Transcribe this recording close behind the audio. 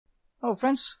Hello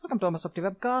friends, welcome to our Safety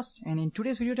Webcast, and in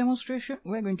today's video demonstration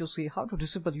we are going to see how to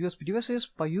disable USB devices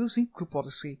by using group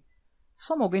policy.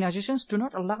 Some organizations do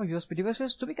not allow USB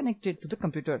devices to be connected to the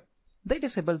computer. They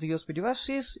disable the USB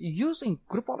devices using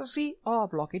group policy or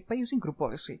block it by using group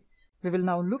policy. We will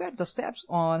now look at the steps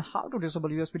on how to disable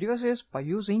USB devices by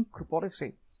using group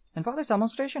policy. And for this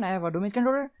demonstration I have a domain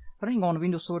controller running on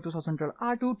Windows Server 2012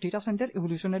 R2 Data Center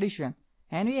Evolution Edition,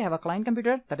 and we have a client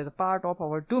computer that is a part of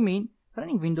our domain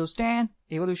running Windows 10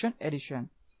 Evolution Edition.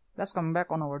 Let's come back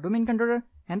on our domain controller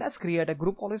and let's create a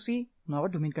group policy on our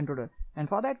domain controller. And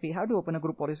for that we have to open a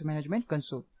group policy management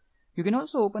console. You can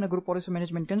also open a group policy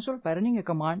management console by running a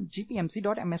command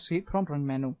gpmc.msc from run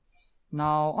menu.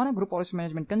 Now on a group policy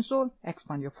management console,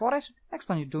 expand your forest,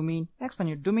 expand your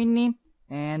domain name,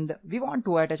 and we want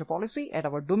to attach a policy at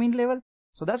our domain level.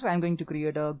 So that's why I'm going to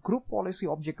create a group policy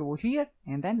object over here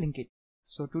and then link it.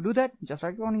 So to do that, just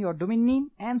right click on your domain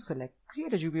name and select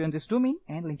create a GPO in this domain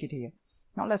and link it here.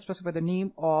 Now let's specify the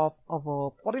name of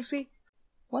our policy.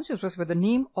 Once you specify the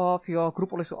name of your group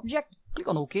policy object, click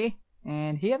on OK,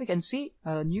 and here we can see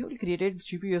a newly created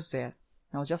GPO is there.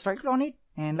 Now just right click on it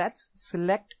and let's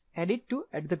select edit to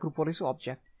add the group policy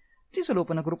object. This will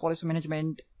open a group policy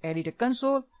management editor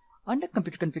console. Under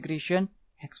computer configuration,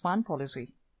 expand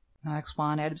policy. Now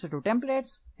expand administrator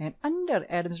templates, and under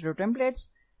administrator templates,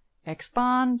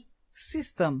 expand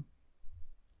system.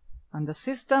 Under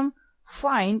system,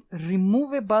 find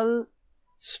removable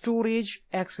storage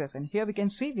access, and here we can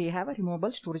see we have a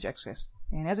removable storage access,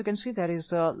 and as you can see there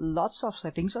is lots of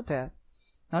settings are there.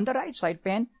 On the right side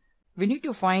pane we need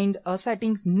to find a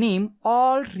settings name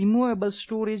all removable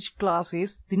storage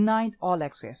classes denied all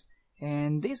access,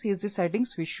 and this is the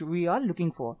settings which we are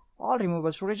looking for. All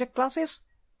removable storage classes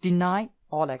deny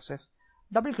all access.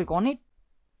 Double click on it.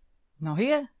 Now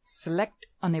here select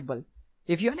enable.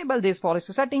 If you enable these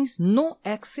policy settings, no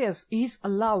access is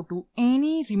allowed to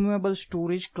any removable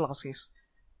storage classes.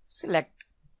 Select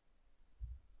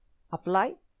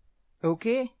apply,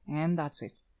 OK, and that's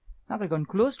it. Now click on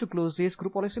close to close this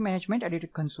group policy management editor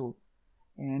console,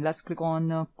 and let's click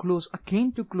on close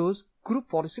again to close group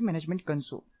policy management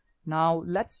console. Now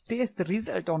let's test the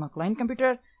result on a client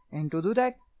computer, and to do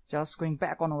that just going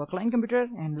back on our client computer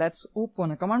and let's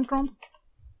open a command prompt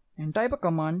and type a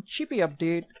command cp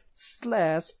update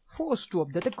 /force to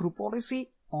update the group policy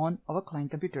on our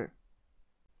client computer.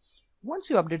 Once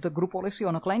you update the group policy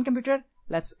on a client computer,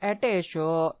 let's attach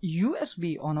a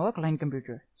USB on our client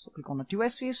computer. So click on the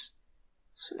devices,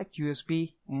 select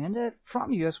USB, and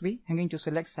from USB I'm going to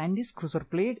select SanDisk Cruiser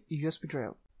Blade USB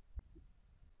drive.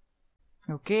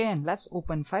 Okay, and let's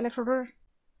open File Explorer.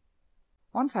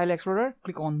 On File Explorer,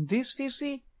 click on this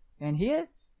PC, and here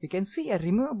you can see a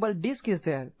removable disk is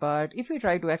there, but if we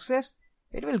try to access,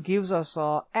 it will give us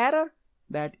an error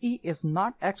that E is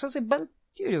not accessible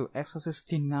due to access is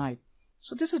denied.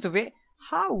 So this is the way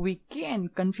how we can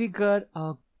configure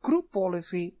a group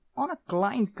policy on a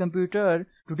client computer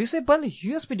to disable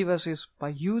USB devices by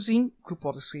using group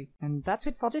policy. And that's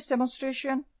it for this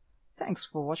demonstration. Thanks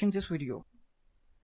for watching this video.